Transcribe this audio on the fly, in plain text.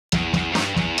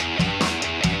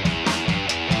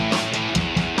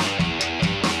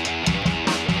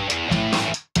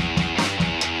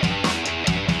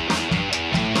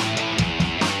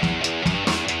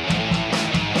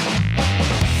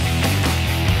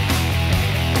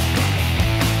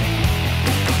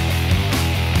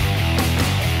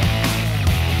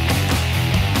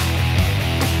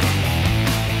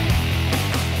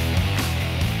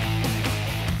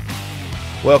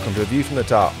Welcome to A View from the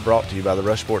Top, brought to you by the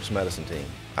Rush Sports Medicine Team.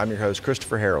 I'm your host,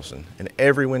 Christopher Haralson, and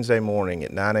every Wednesday morning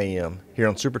at 9 a.m. here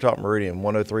on Super Talk Meridian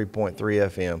 103.3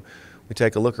 FM, we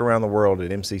take a look around the world at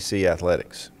MCC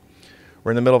athletics.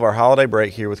 We're in the middle of our holiday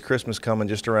break here with Christmas coming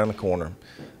just around the corner.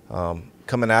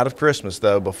 Coming out of Christmas,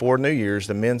 though, before New Year's,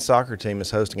 the men's soccer team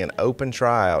is hosting an open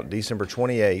tryout December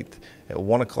 28th at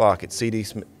 1 o'clock at C.D.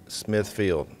 Smith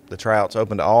Field. The tryout's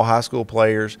open to all high school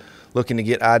players looking to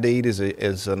get ID'd as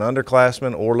an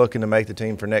underclassman or looking to make the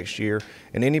team for next year.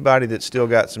 And anybody that's still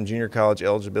got some junior college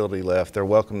eligibility left, they're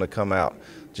welcome to come out.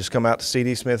 Just come out to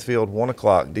C.D. Smith Field, 1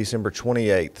 o'clock, December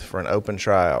 28th for an open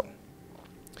tryout.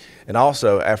 And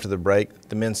also, after the break,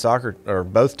 the men's soccer, or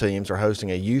both teams, are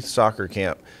hosting a youth soccer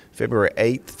camp February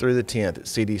 8th through the 10th at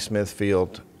C.D. Smith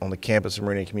Field on the campus of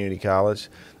Meridian Community College.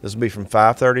 This will be from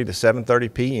 5:30 to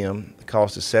 7:30 p.m. The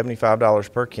cost is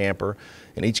 $75 per camper,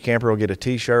 and each camper will get a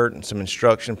T-shirt and some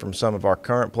instruction from some of our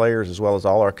current players as well as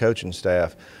all our coaching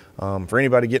staff. For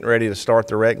anybody getting ready to start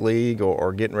the rec league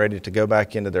or getting ready to go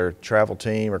back into their travel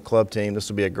team or club team, this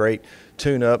will be a great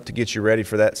tune-up to get you ready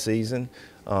for that season.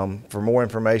 For more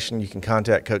information, you can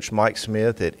contact Coach Mike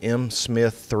Smith at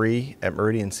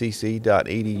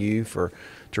msmith3@meridiancc.edu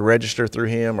to register through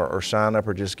him or sign up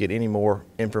or just get any more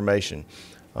information.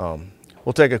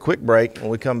 We'll take a quick break. When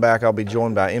we come back, I'll be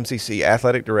joined by MCC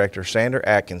Athletic Director Sander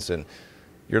Atkinson.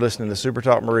 You're listening to Super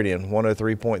Talk Meridian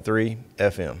 103.3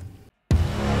 FM.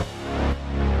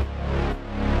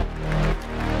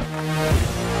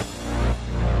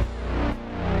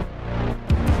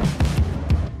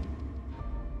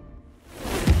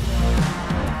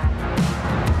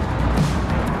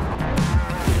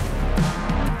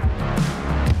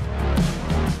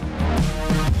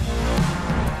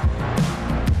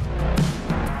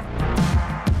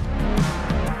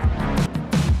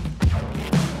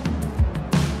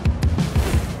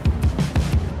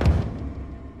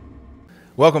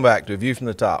 Welcome back to A View from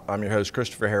the Top. I'm your host,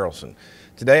 Christopher Haralson.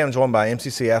 Today I'm joined by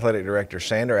MCC Athletic Director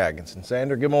Sander Atkinson.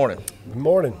 Sander, good morning. Good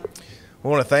morning.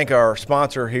 We want to thank our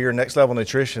sponsor here, Next Level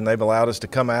Nutrition. They've allowed us to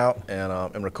come out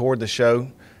and record the show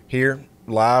here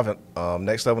live at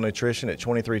Next Level Nutrition at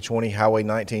 2320 Highway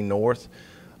 19 North.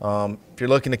 If you're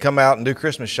looking to come out and do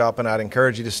Christmas shopping, I'd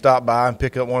encourage you to stop by and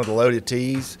pick up one of the loaded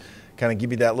teas, kind of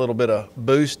give you that little bit of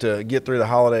boost to get through the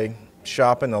holiday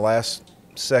shopping, the last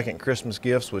second Christmas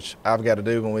gifts, which I've got to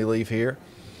do when we leave here.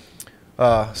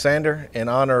 Sander, in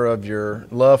honor of your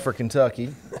love for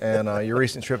Kentucky and your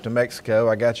recent trip to Mexico,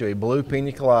 I got you a blue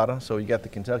pina colada. So you got the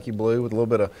Kentucky blue with a little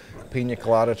bit of pina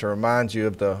colada to remind you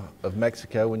of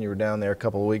Mexico when you were down there a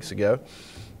couple of weeks ago.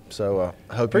 So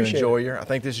I hope you enjoy I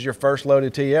think this is your first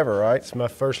loaded tea ever, right? It's my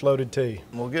first loaded tea.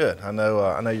 Well, good. I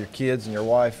know your kids and your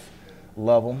wife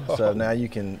love them, so now you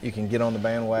can get on the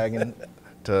bandwagon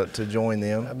to join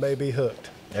them. I may be hooked.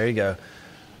 There you go.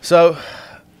 So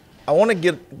I want to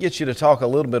get you to talk a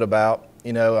little bit about,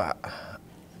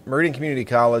 Meridian Community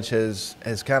College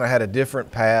has kind of had a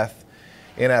different path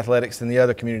in athletics than the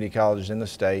other community colleges in the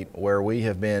state, where we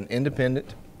have been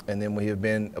independent and then we have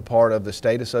been a part of the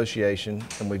state association,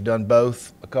 and we've done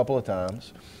both a couple of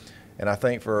times. And I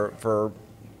think for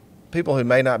people who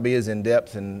may not be as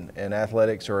in-depth in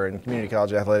athletics or in community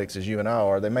college athletics as you and I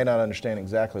are, they may not understand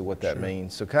exactly what that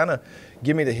means. So kind of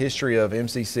give me the history of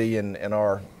MCC and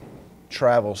our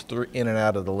travels through in and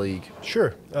out of the league.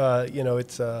 Sure.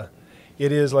 It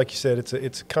is, like you said,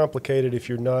 it's complicated if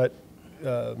you're not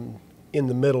in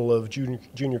the middle of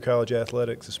junior college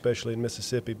athletics, especially in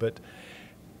Mississippi.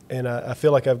 And I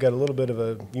feel like I've got a little bit of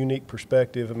a unique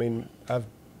perspective. I mean, I've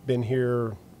been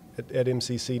here at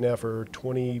MCC now for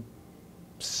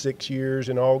 26 years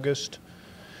in August,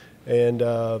 and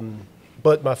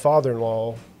but my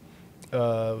father-in-law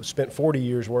spent 40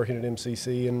 years working at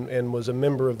MCC and was a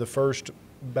member of the first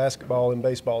basketball and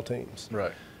baseball teams.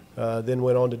 Right. Then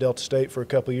went on to Delta State for a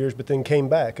couple of years, but then came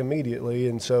back immediately,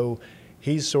 and so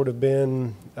he's sort of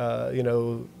been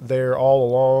there all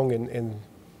along, and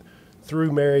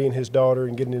through Mary and his daughter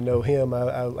and getting to know him,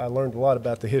 I learned a lot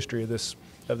about the history of this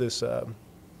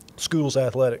school's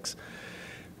athletics.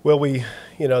 Well,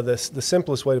 the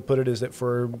simplest way to put it is that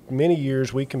for many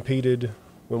years we competed.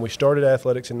 When we started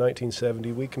athletics in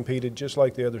 1970, we competed just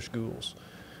like the other schools.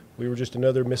 We were just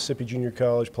another Mississippi junior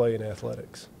college playing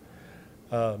athletics.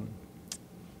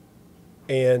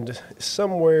 And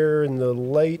somewhere in the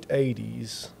late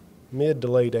 80s, mid to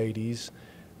late 80s,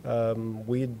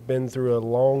 we had been through a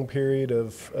long period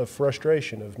of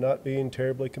frustration of not being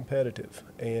terribly competitive.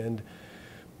 And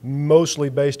mostly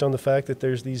based on the fact that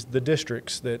there's the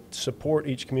districts that support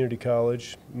each community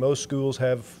college. Most schools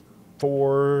have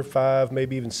 4, 5,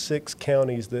 maybe even 6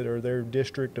 counties that are their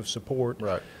district of support.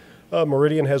 Right.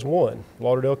 Meridian has one.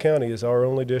 Lauderdale County is our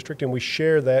only district, and we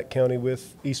share that county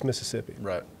with East Mississippi.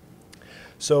 Right.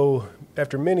 So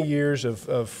after many years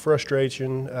of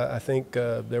frustration, I think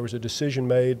there was a decision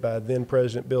made by then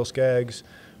President Bill Skaggs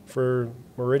for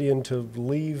Meridian to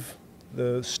leave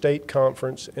the state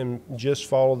conference and just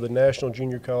follow the National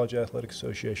Junior College Athletic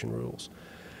Association rules.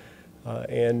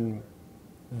 And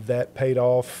that paid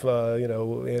off,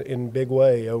 in big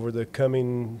way over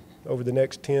the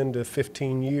next 10 to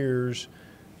 15 years.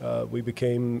 We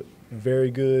became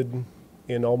very good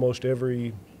in almost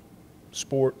every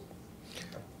sport.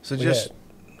 So just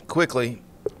quickly,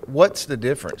 what's the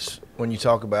difference when you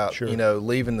talk about, Sure.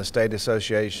 Leaving the state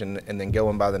association and then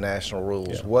going by the national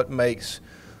rules? Yeah. What makes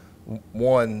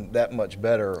one that much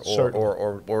better,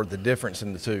 Certainly. or the difference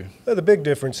in the two? The big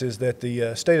difference is that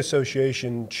the state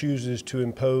association chooses to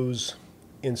impose,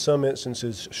 in some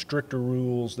instances, stricter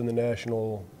rules than the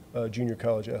National Junior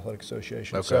College Athletic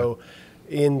Association. Okay. So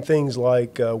in things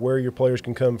like where your players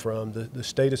can come from, the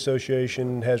state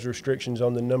association has restrictions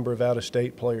on the number of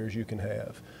out-of-state players you can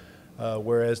have,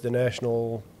 whereas the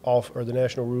national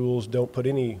rules don't put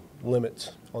any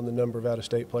limits on the number of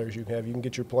out-of-state players you can have. You can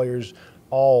get your players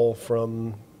all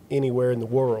from anywhere in the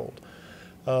world.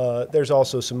 There's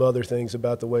also some other things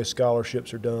about the way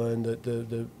scholarships are done.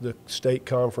 The state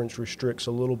conference restricts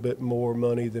a little bit more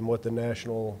money than what the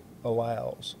national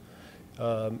allows.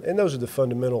 And those are the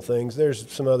fundamental things. There's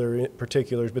some other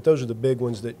particulars, but those are the big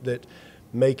ones that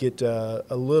make it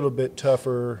a little bit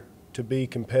tougher to be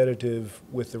competitive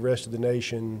with the rest of the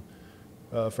nation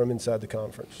from inside the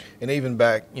conference. And even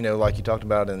back, like you talked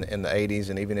about in the 80s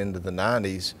and even into the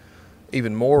 90s,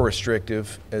 even more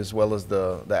restrictive, as well as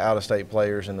the out-of-state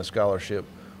players and the scholarship,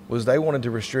 was they wanted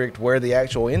to restrict where the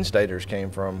actual in-staters came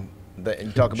from.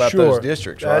 You talk about Sure. those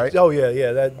districts, right?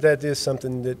 Yeah. That is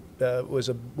something that was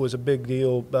a big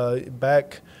deal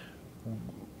back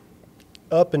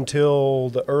up until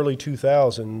the early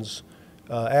 2000s.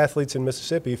 Athletes in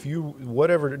Mississippi,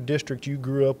 whatever district you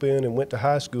grew up in and went to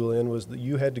high school in, was that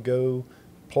you had to go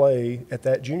play at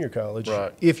that junior college,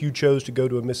 Right. if you chose to go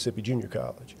to a Mississippi junior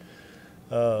college.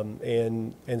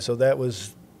 And so that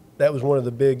was one of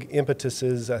the big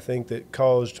impetuses, I think, that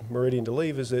caused Meridian to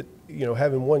leave, is that,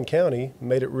 having one county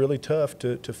made it really tough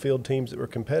to field teams that were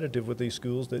competitive with these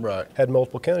schools that Right. had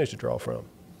multiple counties to draw from.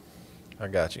 I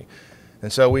got you.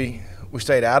 And so we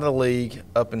stayed out of the league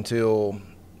up until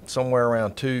somewhere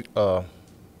around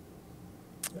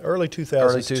Early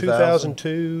 2000s, 2000.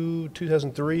 2002,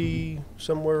 2003,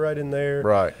 somewhere right in there.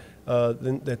 right.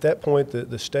 Then at that point,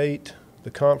 the state,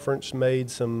 the conference made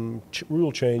some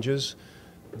rule changes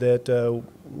that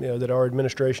that our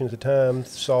administration at the time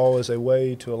saw as a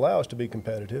way to allow us to be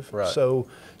competitive. Right. So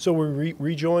we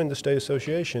rejoined the state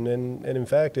association, and in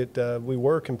fact, we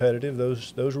were competitive.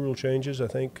 Those rule changes, I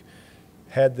think,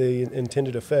 had the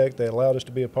intended effect. They allowed us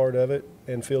to be a part of it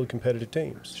and field competitive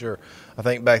teams. Sure. I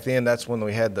think back then that's when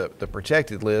we had the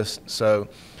protected list. So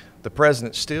the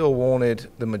president still wanted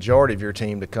the majority of your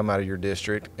team to come out of your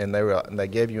district, and they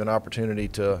gave you an opportunity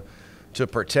to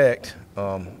protect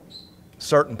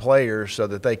certain players so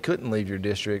that they couldn't leave your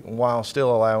district, while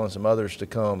still allowing some others to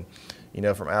come,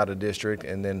 from out of district.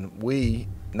 And then we,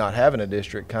 not having a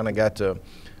district, kind of got to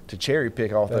cherry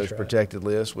pick off That's those right. protected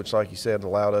lists, which, like you said,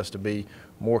 allowed us to be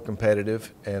more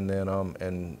competitive. And then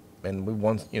and we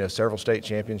won several state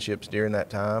championships during that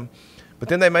time. But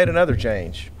then they made another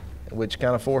change, which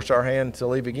kind of forced our hand to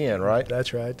leave again, right?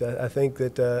 That's right. I think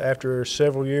that after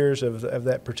several years of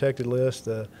that protected list,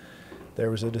 there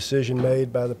was a decision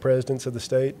made by the presidents of the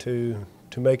state to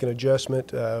make an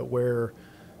adjustment where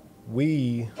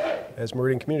we, as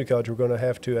Meridian Community College, were going to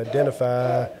have to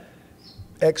identify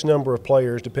X number of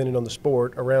players, depending on the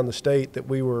sport, around the state that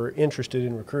we were interested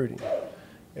in recruiting.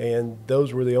 And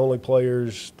those were the only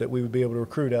players that we would be able to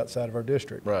recruit outside of our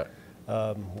district. Right.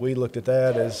 We looked at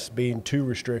that as being too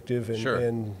restrictive, and, Sure.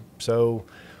 and so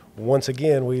once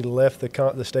again we left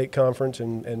the state conference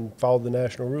and followed the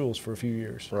national rules for a few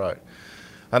years. Right.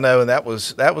 I know, and that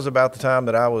was about the time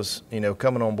that I was,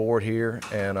 coming on board here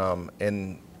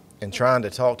and trying to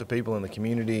talk to people in the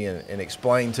community and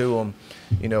explain to them,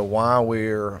 why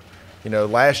we're,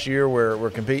 last year we're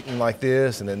competing like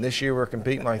this, and then this year we're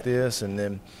competing like this, and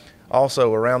then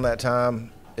also around that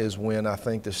time is when I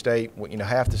think the state,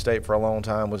 half the state for a long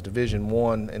time was Division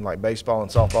I in like baseball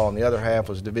and softball, and the other half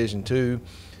was Division II.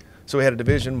 So we had a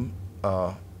Division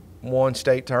I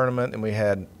state tournament, and we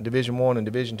had Division I and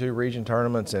Division II region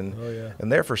tournaments, and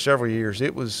there for several years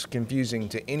it was confusing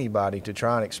to anybody to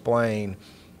try and explain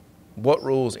what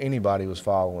rules anybody was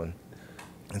following.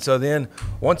 And so then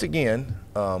once again,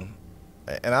 and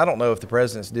I don't know if the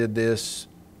presidents did this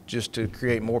just to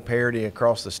create more parity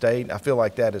across the state. I feel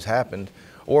like that has happened.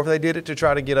 Or if they did it to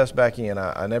try to get us back in.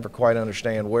 I never quite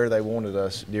understand where they wanted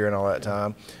us during all that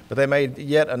time. But they made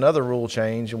yet another rule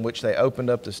change in which they opened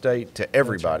up the state to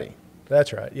everybody.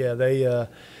 That's right. Yeah,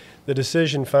 the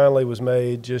decision finally was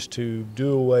made just to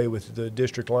do away with the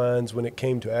district lines when it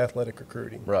came to athletic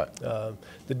recruiting. Right.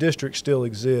 The districts still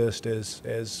exist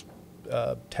as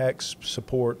tax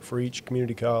support for each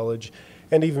community college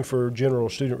and even for general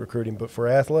student recruiting. But for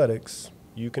athletics,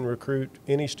 you can recruit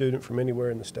any student from anywhere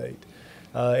in the state.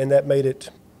 And that made it,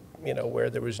 where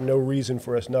there was no reason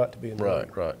for us not to be in the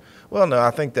league. Right. Well, no,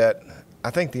 I think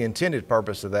the intended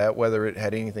purpose of that, whether it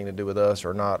had anything to do with us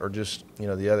or not, or just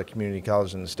the other community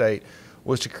colleges in the state,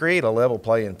 was to create a level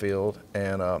playing field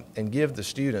and give the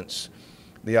students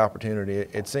the opportunity.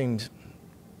 It seemed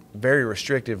very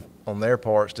restrictive on their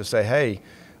parts to say, hey,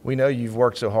 we know you've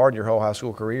worked so hard your whole high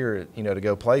school career, to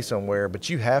go play somewhere, but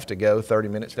you have to go 30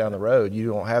 minutes down the road. You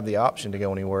don't have the option to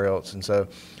go anywhere else. And so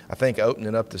I think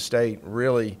opening up the state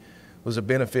really was a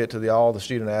benefit to all the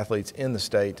student athletes in the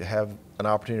state to have an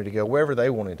opportunity to go wherever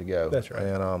they wanted to go. That's right.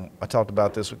 And I talked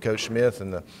about this with Coach Smith in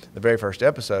the very first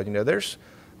episode.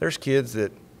 There's kids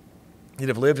that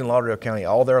have lived in Lauderdale County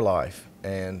all their life,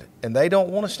 and they don't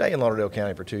want to stay in Lauderdale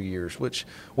County for 2 years, which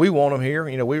we want them here.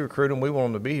 We recruit them, we want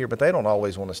them to be here, but they don't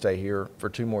always want to stay here for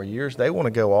 2 more years. They want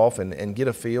to go off and get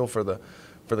a feel for the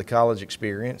college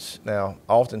experience. Now,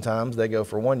 oftentimes they go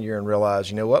for 1 year and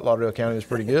realize, Lauderdale County is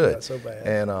pretty good. Not so bad.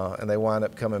 And they wind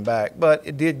up coming back. But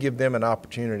it did give them an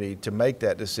opportunity to make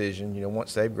that decision,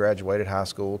 once they've graduated high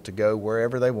school, to go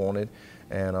wherever they wanted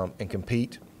and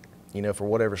compete, for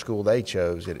whatever school they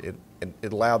chose. It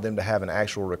allowed them to have an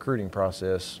actual recruiting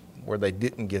process where they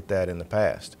didn't get that in the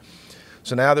past.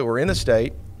 So now that we're in the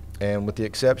state, and with the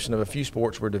exception of a few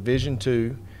sports, we're Division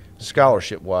II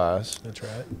scholarship-wise. That's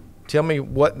right. Tell me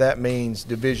what that means,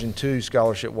 Division II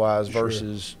scholarship-wise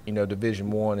versus,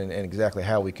 Division I, and exactly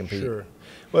how we compete. Sure.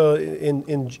 Well,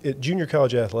 in junior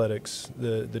college athletics,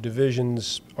 the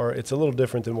divisions it's a little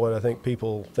different than what I think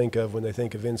people think of when they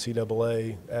think of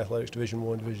NCAA athletics,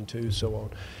 Division I, Division II, so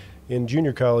on. In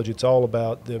junior college, it's all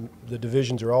about the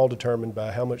divisions are all determined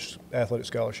by how much athletic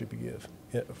scholarship you give.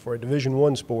 For a Division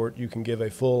I sport, you can give a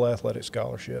full athletic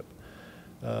scholarship.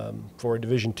 For a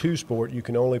Division II sport, you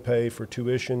can only pay for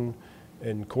tuition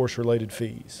and course-related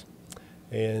fees.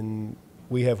 And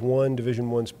we have one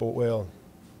Division I sport. Well,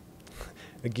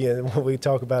 again, when we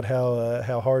talk about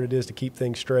how hard it is to keep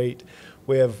things straight,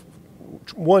 we have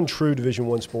one true Division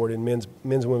I sport in men's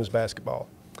and women's basketball.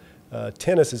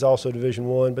 Tennis is also Division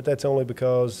I, but that's only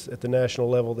because at the national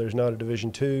level there's not a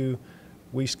Division II.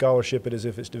 We scholarship it as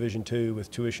if it's Division II with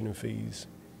tuition and fees.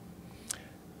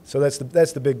 So that's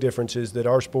the big difference, is that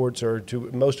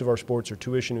most of our sports are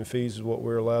tuition and fees is what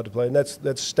we're allowed to play, and that's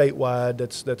statewide.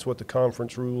 That's what the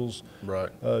conference rules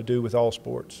do with all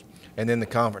sports. And then the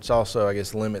conference also, I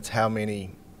guess, limits how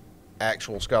many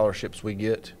actual scholarships we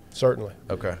get. Certainly.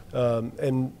 Okay.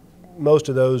 And most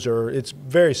of those it's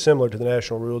very similar to the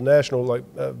national rule. National,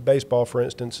 like baseball, for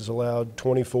instance, is allowed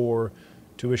 24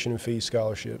 tuition and fees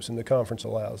scholarships, and the conference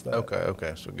allows that.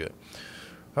 Okay, so good.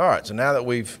 All right, so now that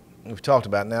we've talked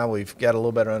about it, now we've got a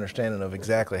little better understanding of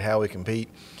exactly how we compete.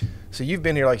 So you've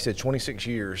been here, like you said, 26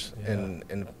 years, yeah.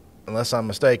 and unless I'm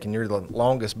mistaken, you're the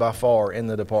longest by far in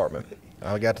the department.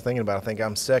 I got to thinking about it, I think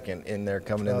I'm second in there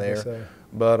coming in there. So.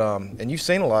 But and you've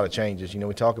seen a lot of changes.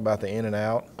 We talk about the in and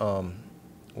out.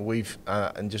 We've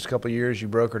in just a couple of years, you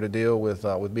brokered a deal with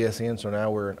BSN, so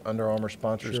now we're an Under Armour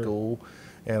sponsored school.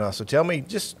 And so tell me,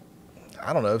 just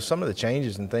I don't know, some of the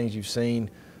changes and things you've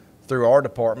seen through our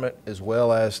department as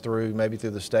well as through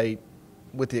the state,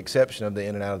 with the exception of the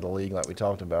in and out of the league like we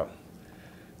talked about.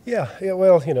 Yeah,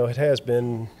 well, it has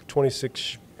been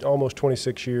almost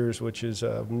 26 years, which is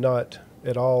not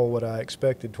at all what I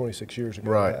expected 26 years ago.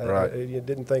 Right. I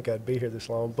didn't think I'd be here this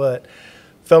long, but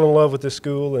fell in love with this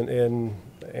school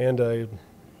and a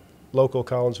local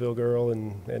Collinsville girl,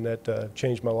 and that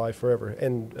changed my life forever,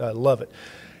 and I love it.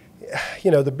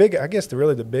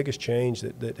 The biggest change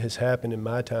that has happened in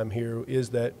my time here is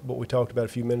that what we talked about a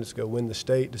few minutes ago, when the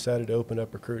state decided to open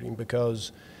up recruiting,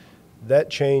 because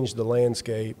that changed the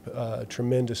landscape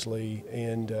tremendously,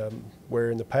 and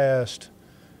where in the past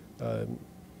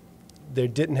there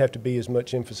didn't have to be as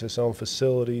much emphasis on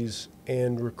facilities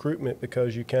and recruitment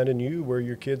because you kind of knew where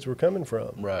your kids were coming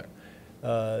from. Right.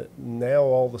 Now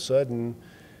all of a sudden,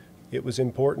 it was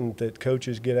important that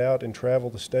coaches get out and travel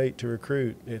the state to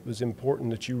recruit. It was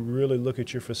important that you really look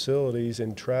at your facilities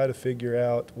and try to figure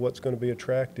out what's going to be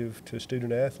attractive to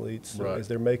student athletes as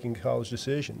they're making college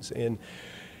decisions. And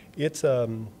it's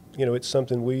it's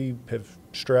something we have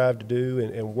strive to do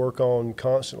and work on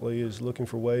constantly is looking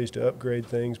for ways to upgrade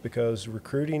things, because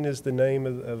recruiting is the name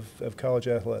of college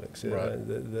athletics. Right.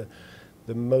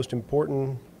 The most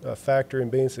important factor in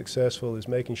being successful is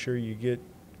making sure you get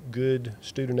good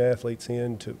student athletes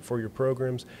in for your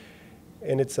programs.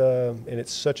 And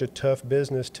it's such a tough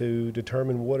business to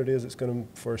determine what it is that's going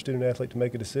to, for a student athlete to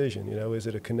make a decision. You know, is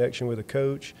it a connection with a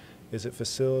coach? Is it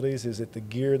facilities? Is it the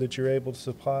gear that you're able to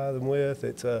supply them with?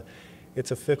 It's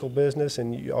a fickle business,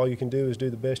 and all you can do is do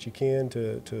the best you can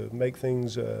to make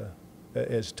things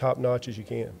as top notch as you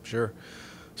can. Sure.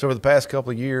 So over the past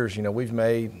couple of years, you know, we've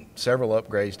made several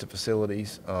upgrades to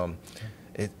facilities.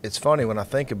 It's funny when I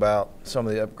think about some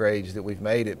of the upgrades that we've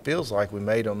made. It feels like we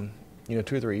made them, you know,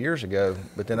 2 or 3 years ago.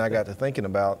 But then I got to thinking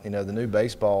about, you know, the new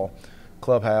baseball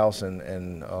clubhouse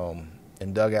and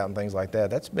dugout and things like that.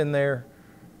 That's been there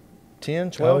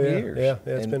 10, 12 years. Yeah,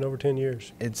 it's been over 10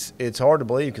 years. It's hard to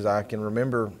believe, because I can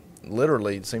remember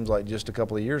literally, it seems like just a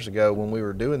couple of years ago when we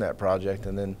were doing that project,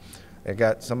 and then it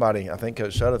got somebody, I think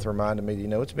Coach Sudduth reminded me, you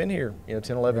know, it's been here, you know,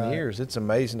 10, 11 Right. years. It's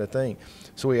amazing to think.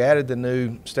 So we added the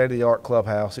new state-of-the-art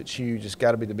clubhouse. It's huge. It's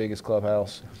got to be the biggest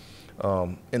clubhouse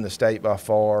in the state by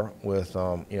far, with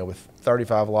you know, with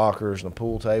 35 lockers and a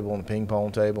pool table and a ping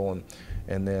pong table,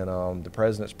 and then the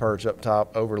president's perch up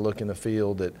top overlooking the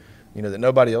field that, you know, that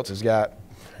nobody else has got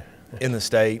in the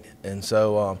state. And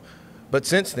so, but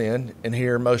since then, and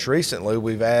here most recently,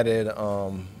 we've added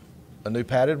a new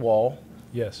padded wall.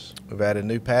 Yes. We've added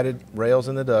new padded rails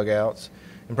in the dugouts,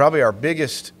 and probably our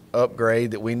biggest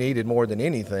upgrade that we needed more than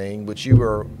anything, which you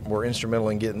were instrumental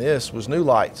in getting this, was new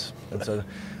lights. And so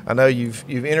I know you've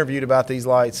interviewed about these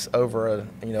lights over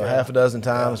half a dozen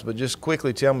times, but just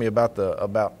quickly tell me about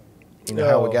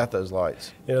how we got those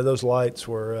lights. You know, those lights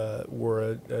were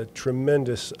a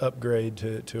tremendous upgrade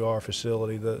to our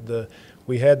facility.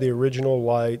 We had the original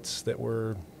lights that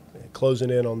were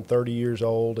closing in on 30 years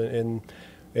old, and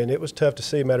it was tough to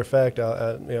see. Matter of fact,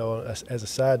 as a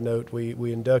side note,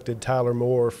 we inducted Tyler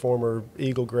Moore, former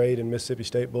Eagle grade and Mississippi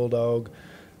State Bulldog,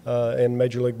 and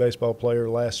Major League Baseball player,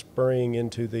 last spring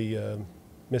into the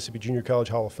Mississippi Junior College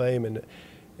Hall of Fame,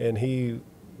 and he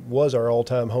was our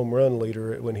all-time home run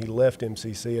leader when he left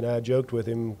MCC. And I joked with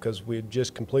him, because we had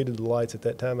just completed the lights at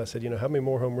that time. I said, you know, how many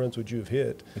more home runs would you have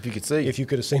hit if you could see? If you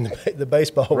could have seen the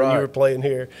baseball when you were playing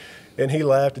here? And he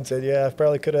laughed and said, yeah, I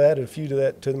probably could have added a few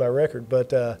to my record.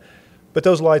 But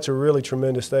those lights are really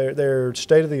tremendous. They're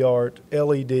state-of-the-art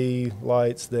LED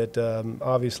lights that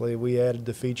obviously we added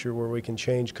the feature where we can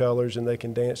change colors and they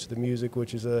can dance to the music,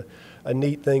 which is a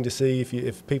neat thing to see.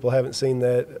 If people haven't seen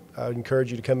that, I would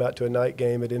encourage you to come out to a night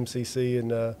game at MCC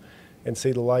and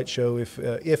see the light show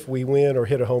if we win or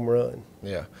hit a home run.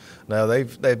 Yeah. No,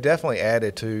 they've definitely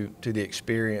added to the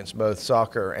experience, both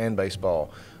soccer and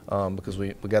baseball, because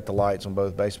we got the lights on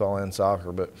both baseball and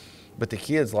soccer, but the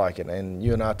kids like it. And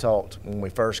you and I talked when we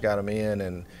first got them in,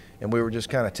 and we were just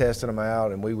kind of testing them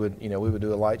out, and we would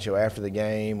do a light show after the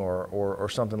game or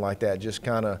something like that, just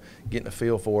kind of getting a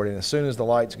feel for it. And as soon as the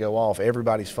lights go off,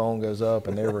 everybody's phone goes up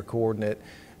and they're recording it,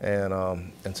 and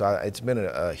so it's been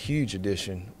a huge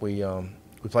addition. We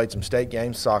played some state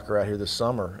games, soccer, out here this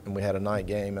summer, and we had a night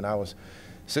game, and I was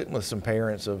sitting with some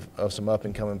parents of some up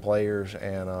and coming players,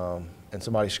 and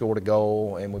somebody scored a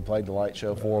goal, and we played the light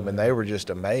show for them, and they were just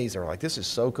amazed. They were like, this is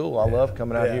so cool. I love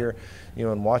coming out here,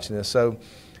 and watching this. So,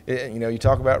 you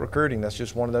talk about recruiting. That's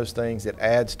just one of those things that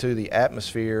adds to the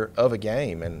atmosphere of a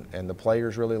game, and the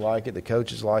players really like it. The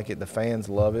coaches like it. The fans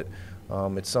love it.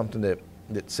 It's something that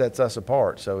sets us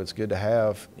apart. So it's good to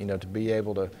have, to be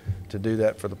able to do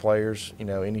that for the players,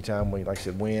 anytime we, like I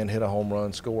said, win, hit a home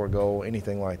run, score a goal,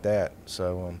 anything like that.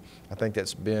 So I think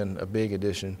that's been a big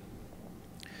addition.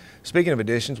 Speaking of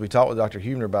additions, we talked with Dr.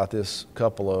 Huebner about this a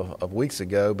couple of weeks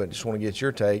ago, but just want to get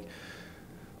your take.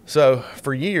 So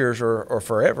for years, or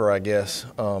forever, I guess,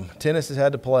 tennis has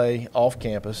had to play off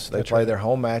campus. They play their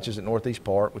home matches at Northeast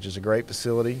Park, which is a great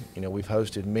facility. We've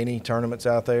hosted many tournaments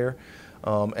out there.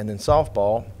 And then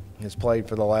softball has played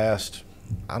for the last,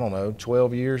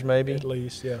 12 years maybe. At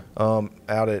least, yeah.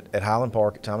 Out at Highland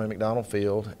Park at Tommy McDonald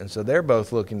Field. And so they're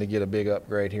both looking to get a big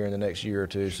upgrade here in the next year or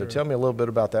two. Sure. So tell me a little bit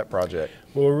about that project.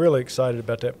 Well, we're really excited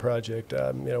about that project.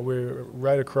 We're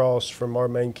right across from our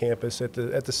main campus at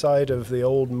the site of the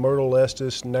old Myrtle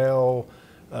Estes, now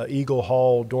Eagle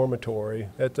Hall dormitory,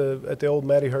 at the old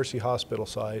Mattie Hersey Hospital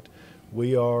site.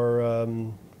 We are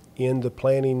in the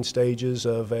planning stages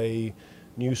of a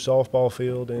new softball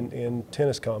field and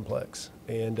tennis complex,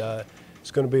 and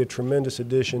it's going to be a tremendous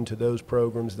addition to those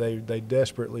programs. They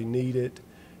desperately need it,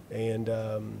 and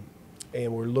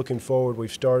we're looking forward.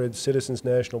 We've started. Citizens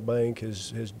National Bank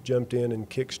has jumped in and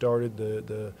kick-started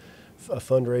the a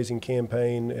fundraising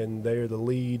campaign, and they're the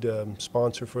lead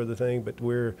sponsor for the thing. But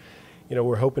we're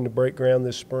hoping to break ground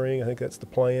this spring. I think that's the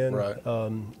plan. Right.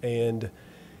 And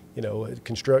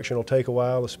construction will take a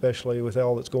while, especially with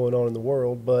all that's going on in the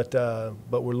world. But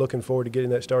we're looking forward to getting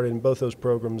that started, and both those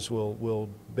programs will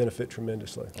benefit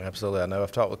tremendously. Absolutely. I know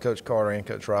I've talked with Coach Carter and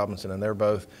Coach Robinson, and they're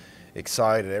both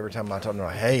excited. Every time I talk to them, they're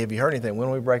like, hey, have you heard anything? When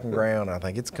are we breaking ground? I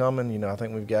think it's coming. I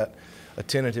think we've got a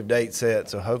tentative date set,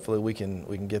 so hopefully we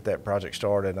can get that project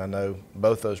started. I know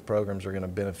both those programs are going to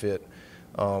benefit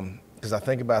because I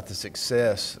think about the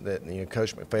success that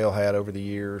Coach McPhail had over the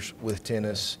years with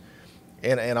tennis.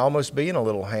 And almost being a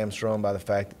little hamstrung by the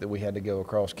fact that we had to go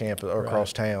across campus or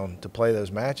across town to play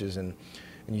those matches. And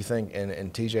you think,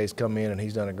 and TJ's come in and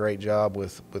he's done a great job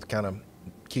with kind of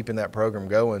keeping that program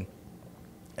going.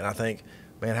 And I think,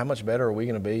 man, how much better are we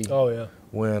going to be? Oh yeah.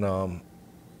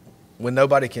 When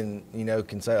nobody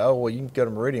can say, oh well, you can go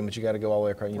to Meridian, but you got to go all the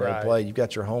way across to play. You've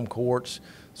got your home courts.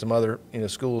 Some other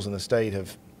schools in the state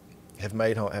have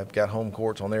got home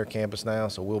courts on their campus now,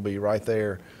 so we'll be right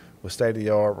there with state of the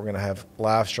art. We're going to have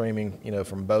live streaming,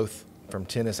 from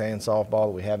tennis and softball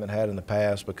that we haven't had in the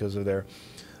past because of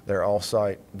their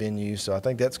off-site venues. So I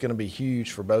think that's going to be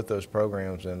huge for both those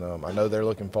programs, and I know they're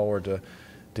looking forward to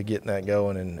getting that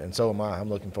going, and so am I. I'm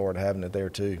looking forward to having it there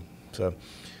too. So,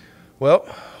 well,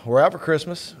 we're out for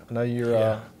Christmas. I know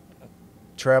you're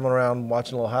traveling around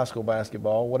watching a little high school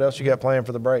basketball. What else you got planned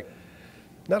for the break?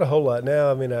 Not a whole lot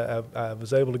now. I mean, I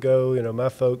was able to go, my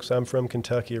folks, I'm from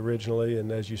Kentucky originally,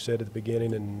 and as you said at the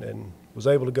beginning, and was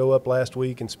able to go up last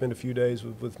week and spend a few days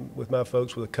with my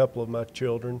folks, with a couple of my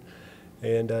children.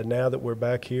 And now that we're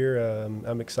back here,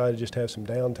 I'm excited just to have some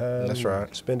downtime. That's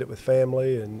right. Spend it with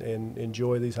family and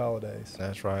enjoy these holidays.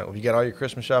 That's right. Well, you got all your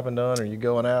Christmas shopping done, or you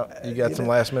going out? You got some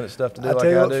last-minute stuff to do I tell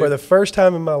you what, for the first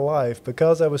time in my life,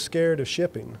 because I was scared of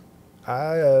shipping,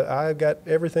 I got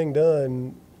everything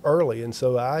done early, and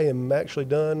so I am actually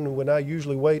done when I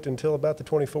usually wait until about the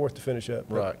 24th to finish up.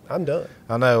 Right. I'm done.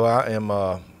 I know. I am.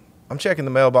 I'm checking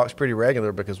the mailbox pretty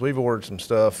regular because we've ordered some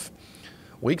stuff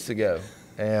weeks ago,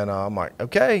 and I'm like,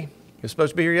 okay, it was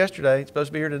supposed to be here yesterday. It's supposed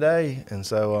to be here today, and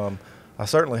so I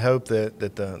certainly hope that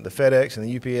the FedEx and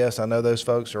the UPS, I know those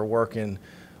folks are working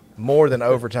more than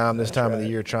overtime this time of the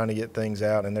year trying to get things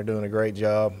out, and they're doing a great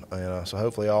job. And so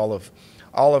hopefully all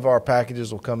of our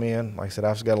packages will come in. Like I said,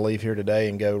 I've just got to leave here today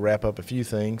and go wrap up a few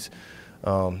things.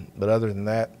 But other than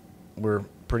that, we're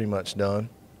pretty much done.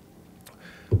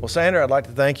 Well, Sander, I'd like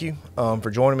to thank you for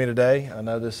joining me today. I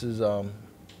know this is a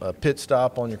pit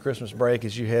stop on your Christmas break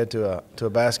as you head to a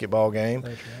basketball game.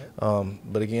 That's right.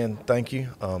 But again, thank you.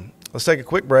 Let's take a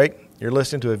quick break. You're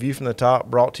listening to A View from the Top,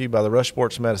 brought to you by the Rush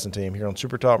Sports Medicine Team here on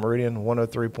Super Talk Meridian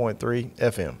 103.3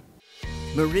 FM.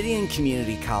 Meridian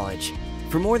Community College.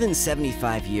 For more than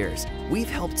 75 years, we've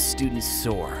helped students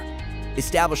soar.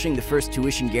 Establishing the first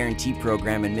tuition guarantee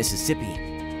program in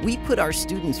Mississippi, we put our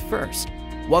students first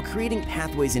while creating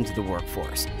pathways into the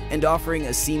workforce and offering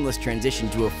a seamless transition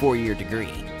to a 4-year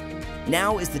degree.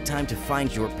 Now is the time to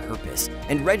find your purpose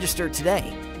and register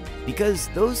today, because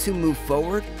those who move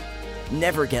forward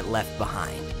never get left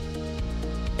behind.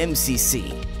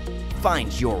 MCC,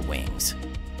 find your wings.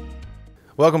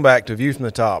 Welcome back to View from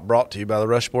the Top, brought to you by the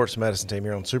Rush Sports Medicine Team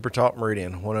here on Super Talk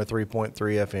Meridian 103.3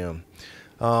 FM.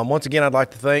 Once again, I'd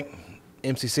like to thank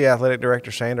MCC Athletic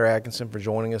Director Sander Atkinson for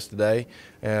joining us today.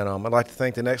 And I'd like to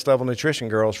thank the Next Level Nutrition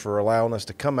girls for allowing us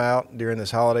to come out during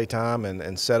this holiday time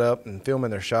and set up and film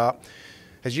in their shop.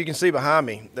 As you can see behind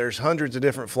me, there's hundreds of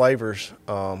different flavors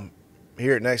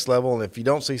here at Next Level. And if you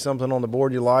don't see something on the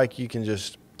board you like, you can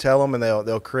just tell them and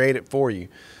they'll create it for you.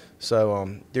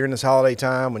 So during this holiday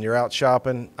time, when you're out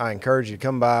shopping, I encourage you to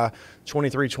come by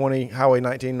 2320 Highway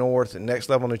 19 North at Next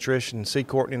Level Nutrition, see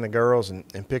Courtney and the girls,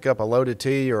 and pick up a loaded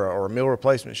tea or a meal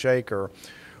replacement shake, or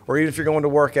even if you're going to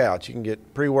work out, you can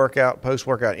get pre-workout,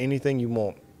 post-workout, anything you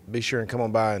want. Be sure and come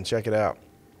on by and check it out.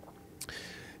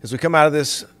 As we come out of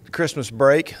this Christmas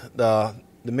break, the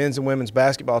men's and women's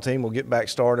basketball team will get back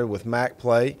started with MAC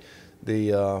play.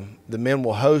 The men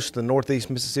will host the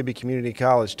Northeast Mississippi Community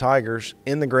College Tigers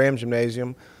in the Graham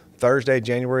Gymnasium Thursday,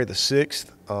 January the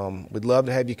 6th. We'd love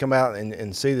to have you come out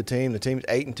and see the team. The team's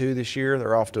 8-2 this year.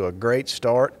 They're off to a great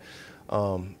start.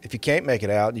 If you can't make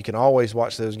it out, you can always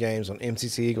watch those games on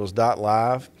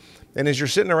mcceagles.live. And as you're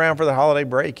sitting around for the holiday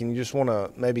break and you just want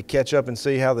to maybe catch up and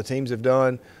see how the teams have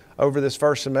done over this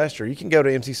first semester, you can go to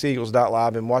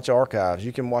mcceagles.live and watch archives.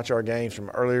 You can watch our games from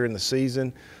earlier in the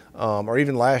season. Or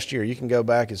even last year. You can go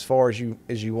back as far as you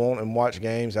want and watch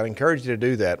games. I'd encourage you to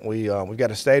do that. We've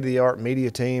got a state-of-the-art media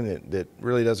team that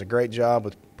really does a great job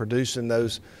with producing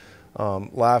those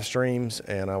live streams,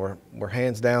 and we're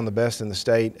hands down the best in the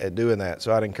state at doing that.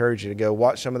 So I'd encourage you to go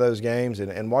watch some of those games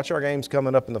and watch our games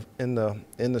coming up in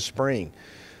the spring.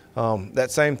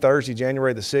 That same Thursday,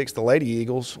 January the 6th, the Lady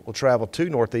Eagles will travel to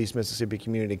Northeast Mississippi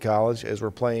Community College as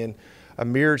we're playing a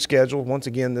mirrored schedule once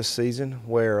again this season,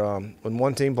 where when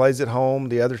one team plays at home,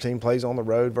 the other team plays on the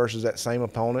road versus that same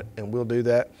opponent, and we'll do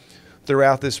that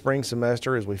throughout this spring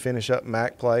semester as we finish up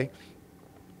MAC play.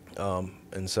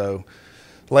 And so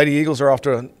Lady Eagles are off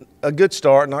to a good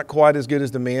start, not quite as good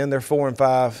as the men. They're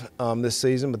 4-5 this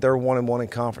season, but they're 1-1 in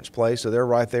conference play, so they're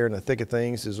right there in the thick of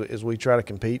things as we try to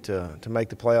compete to make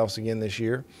the playoffs again this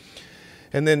year.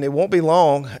 And then it won't be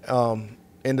long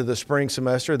into the spring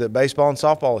semester that baseball and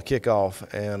softball will kick off,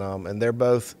 and they're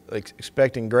both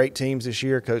expecting great teams this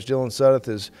year. Coach Dylan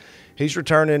Suddeth he's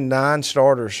returning 9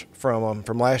 starters from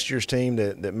last year's team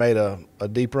that made a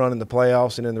deep run in the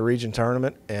playoffs and in the region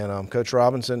tournament. And Coach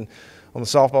Robinson, on the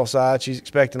softball side, she's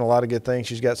expecting a lot of good things.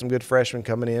 She's got some good freshmen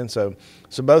coming in. So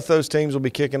both those teams will be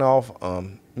kicking off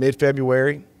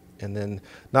mid-February. And then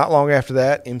not long after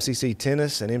that, MCC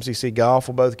tennis and MCC golf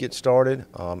will both get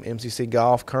started. MCC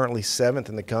golf currently 7th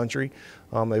in the country.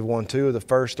 They've won 2 of the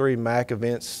first 3 MAC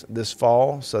events this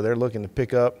fall, so they're looking to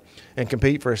pick up and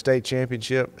compete for a state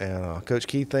championship. And Coach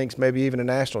Keith thinks maybe even a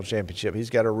national championship. He's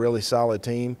got a really solid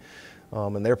team,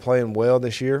 and they're playing well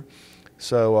this year.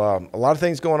 So a lot of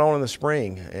things going on in the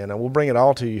spring, and we'll bring it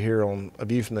all to you here on A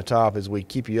View from the Top as we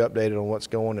keep you updated on what's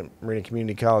going on at Meridian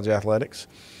Community College athletics.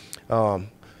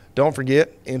 Don't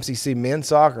forget, MCC men's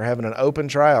soccer having an open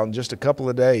tryout in just a couple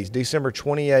of days, December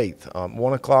 28th,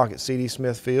 1 o'clock at C.D.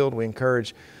 Smith Field. We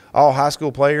encourage all high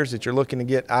school players that you're looking to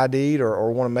get ID'd or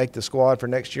want to make the squad for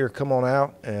next year, come on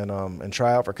out and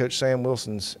try out for Coach Sam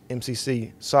Wilson's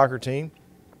MCC soccer team.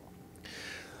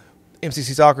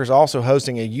 MCC Soccer is also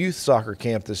hosting a youth soccer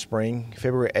camp this spring,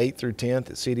 February 8th through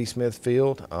 10th at C.D. Smith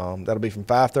Field. That'll be from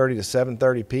 5:30 to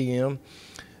 7:30 p.m.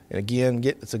 And again,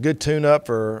 it's a good tune-up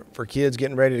for kids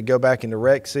getting ready to go back into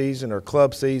rec season or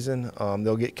club season.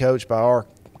 They'll get coached by our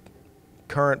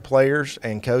current players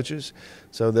and coaches,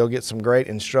 so they'll get some great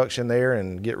instruction there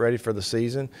and get ready for the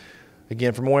season.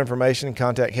 Again, for more information,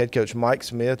 contact head coach Mike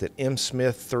Smith at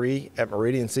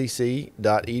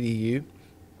msmith3@meridiancc.edu.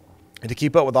 And to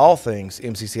keep up with all things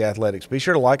MCC Athletics, be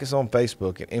sure to like us on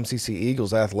Facebook at MCC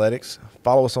Eagles Athletics.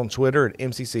 Follow us on Twitter at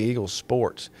MCC Eagles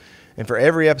Sports. And for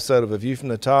every episode of A View from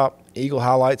the Top, Eagle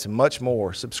highlights, and much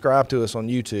more, subscribe to us on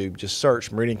YouTube. Just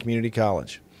search Meridian Community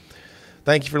College.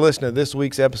 Thank you for listening to this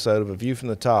week's episode of A View from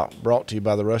the Top, brought to you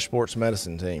by the Rush Sports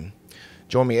Medicine Team.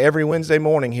 Join me every Wednesday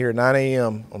morning here at 9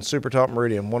 a.m. on Super Talk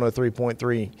Meridian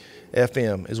 103.3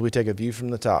 FM as we take a view from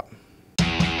the top.